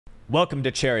Welcome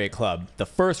to Chariot Club. The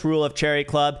first rule of Chariot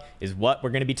Club is what we're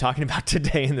going to be talking about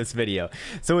today in this video.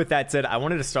 So with that said, I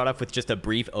wanted to start off with just a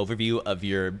brief overview of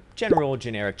your general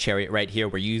generic chariot right here,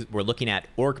 where we're looking at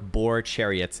Orc Boar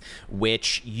chariots,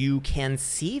 which you can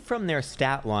see from their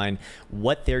stat line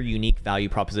what their unique value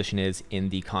proposition is in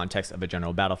the context of a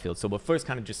general battlefield. So we'll first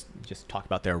kind of just talk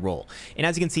about their role. And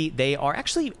as you can see, they are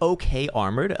actually okay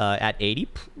armored at 80,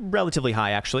 relatively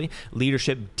high actually.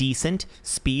 Leadership decent,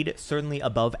 speed certainly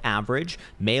above average,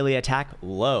 melee attack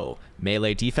low,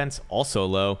 melee defense also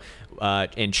low,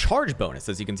 and charge bonus,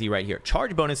 as you can see right here,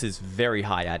 charge bonus is very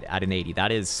high at an 80.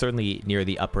 That is certainly near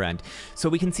the upper end. So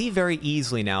we can see very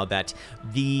easily now that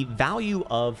the value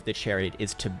of the chariot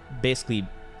is to basically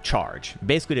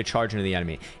to charge into the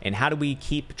enemy. And how do we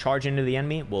keep charging into the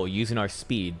enemy? Well, using our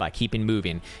speed by keeping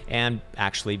moving and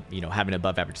actually, having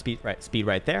above average speed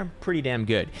right there, pretty damn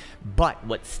good. But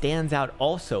what stands out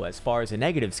also as far as the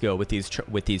negatives go with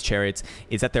these chariots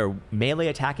is that their melee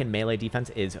attack and melee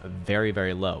defense is very,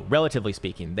 very low. Relatively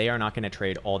speaking, they are not going to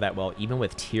trade all that well, even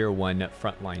with tier 1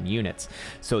 frontline units.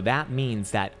 So that means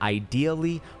that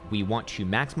ideally we want to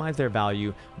maximize their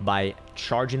value by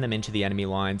charging them into the enemy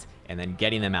lines and then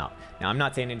getting them out. Now, I'm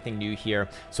not saying anything new here,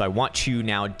 so I want to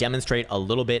now demonstrate a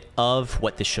little bit of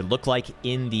what this should look like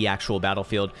in the actual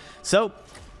battlefield. So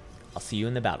I'll see you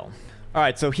in the battle. All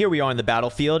right, so here we are in the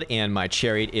battlefield, and my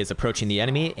chariot is approaching the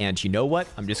enemy, and you know what?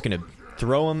 I'm just gonna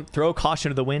throw caution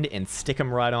to the wind and stick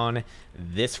him right on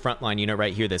this frontline unit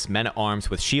right here, this men-at-arms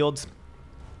with shields,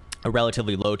 a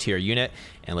relatively low tier unit,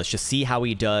 and let's just see how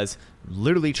he does,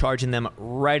 literally charging them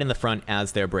right in the front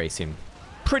as they're bracing.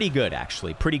 Pretty good,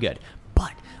 actually, pretty good.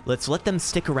 But let's let them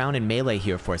stick around in melee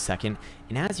here for a second,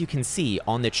 and as you can see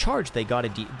on the charge, they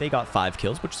got 5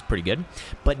 kills, which is pretty good.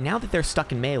 But now that they're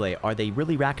stuck in melee, are they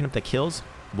really racking up the kills?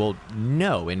 Well,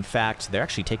 no. In fact, they're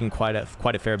actually taking quite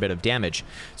a fair bit of damage.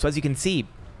 So as you can see,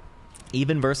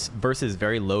 even versus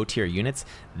very low tier units,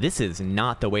 this is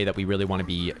not the way that we really want to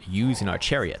be using our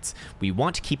chariots. We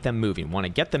want to keep them moving, want to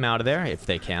get them out of there if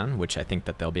they can, which I think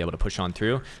that they'll be able to push on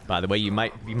through. By the way, you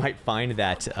might find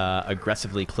that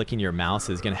aggressively clicking your mouse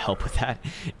is going to help with that,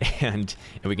 and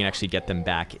we can actually get them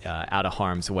back out of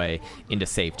harm's way into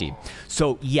safety.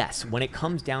 So yes, when it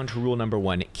comes down to rule number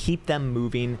 1, keep them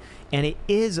moving. And it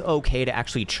is okay to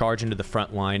actually charge into the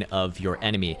front line of your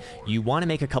enemy. You want to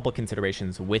make a couple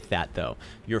considerations with that, though.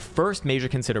 Your first major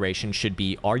consideration should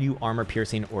be, are you armor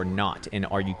piercing or not? And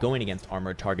are you going against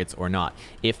armored targets or not?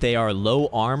 If they are low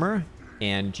armor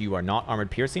and you are not armored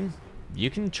piercing, you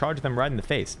can charge them right in the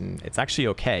face, and it's actually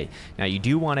okay. Now, you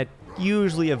do want to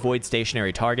usually avoid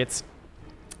stationary targets.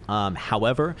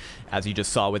 However, as you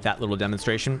just saw with that little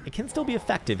demonstration, it can still be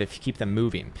effective if you keep them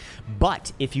moving.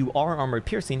 But if you are armored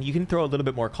piercing, you can throw a little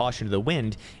bit more caution to the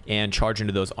wind and charge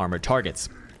into those armored targets.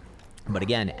 But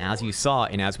again, as you saw,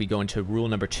 and as we go into rule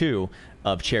number 2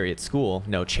 of Chariot Club,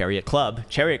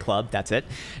 that's it,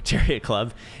 Chariot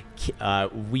Club,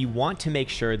 we want to make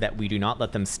sure that we do not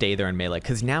let them stay there in melee,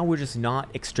 because now we're just not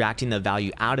extracting the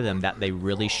value out of them that they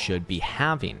really should be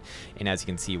having. And as you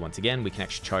can see, once again, we can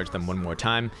actually charge them one more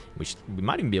time. We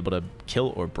might even be able to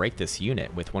kill or break this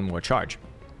unit with one more charge.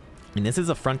 And this is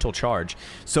a frontal charge.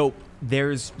 So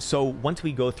once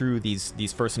we go through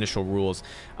these first initial rules,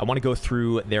 I want to go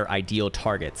through their ideal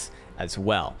targets as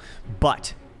well.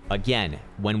 But again,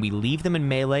 when we leave them in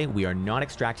melee, we are not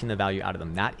extracting the value out of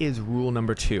them. That is rule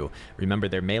number 2. Remember,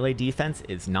 their melee defense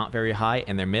is not very high,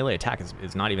 and their melee attack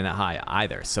is not even that high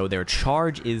either. So their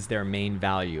charge is their main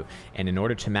value. And in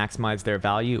order to maximize their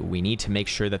value, we need to make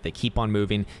sure that they keep on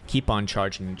moving, keep on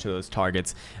charging into those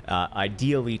targets,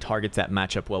 ideally targets that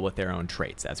match up well with their own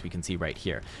traits, as we can see right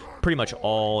here. Pretty much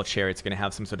all chariots are going to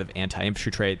have some sort of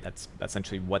anti-infantry trait. That's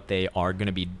essentially what they are going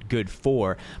to be good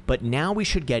for. But now we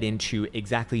should get into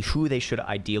exactly who they should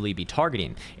ideally be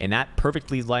targeting, and that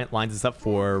perfectly lines us up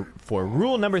for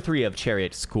rule number 3 of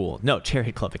Chariot Club.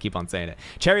 I keep on saying it.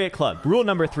 Chariot Club. Rule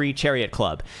number 3, Chariot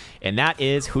Club, and that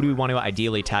is, who do we want to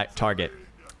ideally target?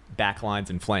 Back lines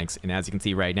and flanks. And as you can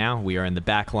see right now, we are in the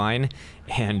back line,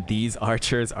 and these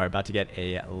archers are about to get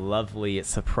a lovely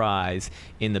surprise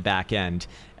in the back end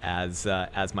as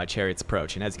my chariots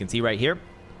approach. And as you can see right here,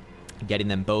 getting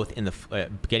them both in the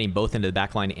getting both into the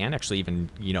back line, and actually even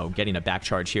getting a back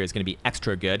charge here is going to be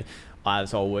extra good.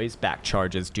 As always, back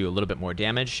charges do a little bit more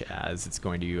damage, as it's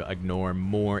going to ignore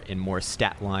more and more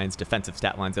defensive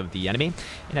stat lines of the enemy.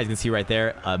 And as you can see right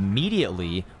there,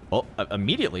 immediately Well,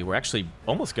 immediately we're actually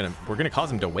almost gonna cause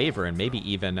them to waver and maybe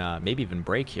even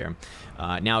break here.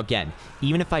 Now again,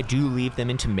 even if I do leave them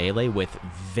into melee with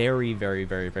very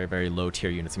low tier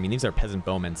units, I mean these are peasant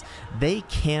bowmen, they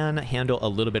can handle a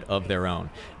little bit of their own,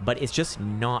 but it's just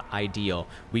not ideal.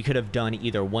 We could have done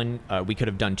either one. We could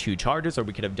have done 2 charges, or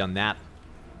we could have done that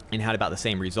and had about the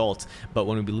same results. But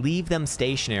when we leave them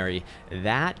stationary,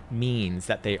 that means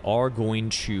that they are going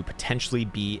to potentially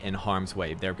be in harm's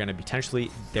way. They're going to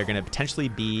potentially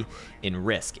be in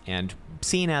risk. And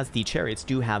seeing as the chariots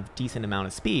do have decent amount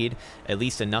of speed, at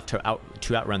least enough to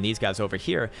outrun these guys over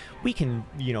here, we can,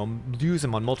 you know, use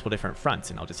them on multiple different fronts.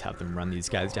 And I'll just have them run these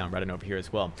guys down right on over here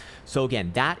as well. So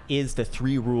again, that is the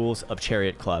 3 rules of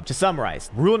Chariot Club. To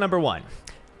summarize, rule number 1,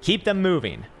 keep them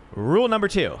moving. Rule number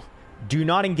 2, do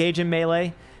not engage in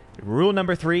melee. Rule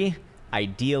number 3,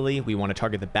 ideally, we want to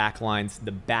target the back lines,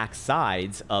 the back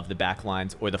sides of the back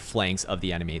lines, or the flanks of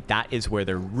the enemy. That is where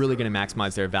they're really going to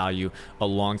maximize their value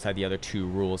alongside the other 2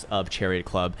 rules of Chariot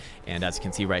Club. And as you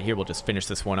can see right here, we'll just finish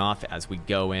this one off as we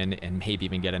go in and maybe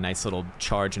even get a nice little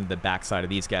charge into the back side of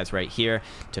these guys right here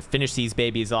to finish these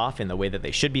babies off in the way that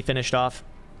they should be finished off.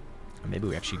 Or maybe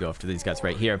we actually go after these guys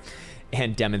right here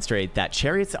and demonstrate that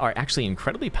chariots are actually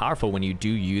incredibly powerful when you do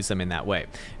use them in that way.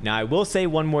 Now, I will say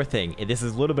one more thing. This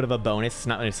is a little bit of a bonus. It's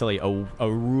not necessarily a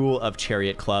rule of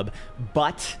Chariot Club,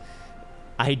 but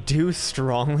I do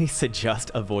strongly suggest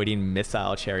avoiding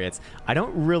missile chariots. I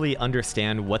don't really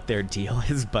understand what their deal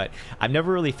is, but I've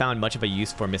never really found much of a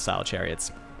use for missile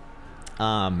chariots.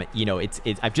 You know,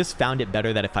 I've just found it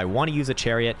better that if I want to use a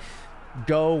chariot,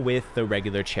 go with the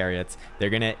regular chariots. They're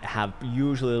going to have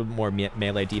usually a little more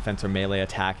melee defense or melee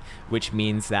attack, which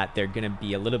means that they're going to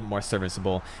be a little bit more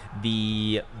serviceable.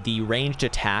 The ranged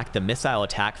attack, the missile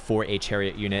attack for a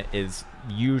chariot unit is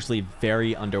usually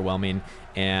very underwhelming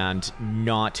and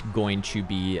not going to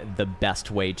be the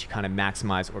best way to kind of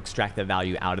maximize or extract the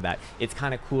value out of that. It's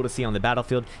kind of cool to see on the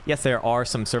battlefield. Yes, there are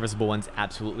some serviceable ones,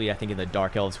 absolutely, I think in the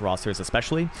Dark Elves rosters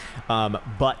especially,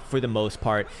 but for the most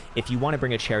part, if you want to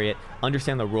bring a chariot,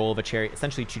 understand the role of a chariot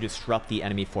essentially to disrupt the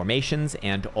enemy formations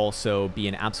and also be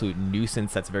an absolute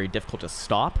nuisance that's very difficult to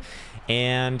stop.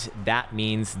 And that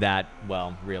means that,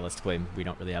 well, realistically, we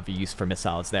don't really have a use for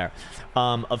missiles there.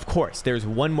 Of course, there's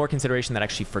one more consideration that I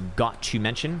actually forgot to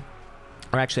mention.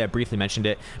 Or actually, I briefly mentioned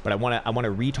it, but I want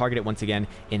to retarget it once again.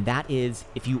 And that is,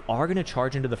 if you are going to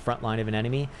charge into the front line of an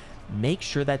enemy, make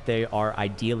sure that they are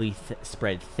ideally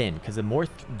spread thin, because the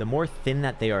more thin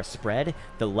that they are spread,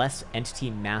 the less entity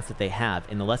mass that they have,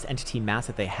 and the less entity mass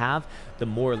that they have, the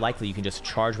more likely you can just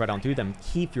charge right on through them,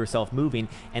 keep yourself moving,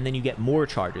 and then you get more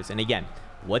charges. And again,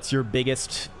 what's your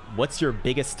biggest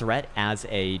threat as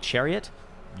a chariot?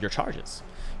 Your charges.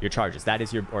 Your charges. That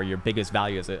is your biggest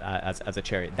value as a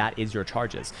chariot. That is your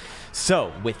charges.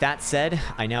 So with that said,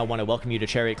 I now want to welcome you to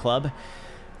Chariot Club.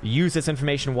 Use this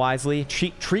information wisely,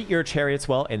 treat your chariots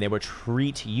well, and they will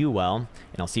treat you well.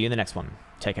 And I'll see you in the next one.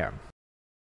 Take care.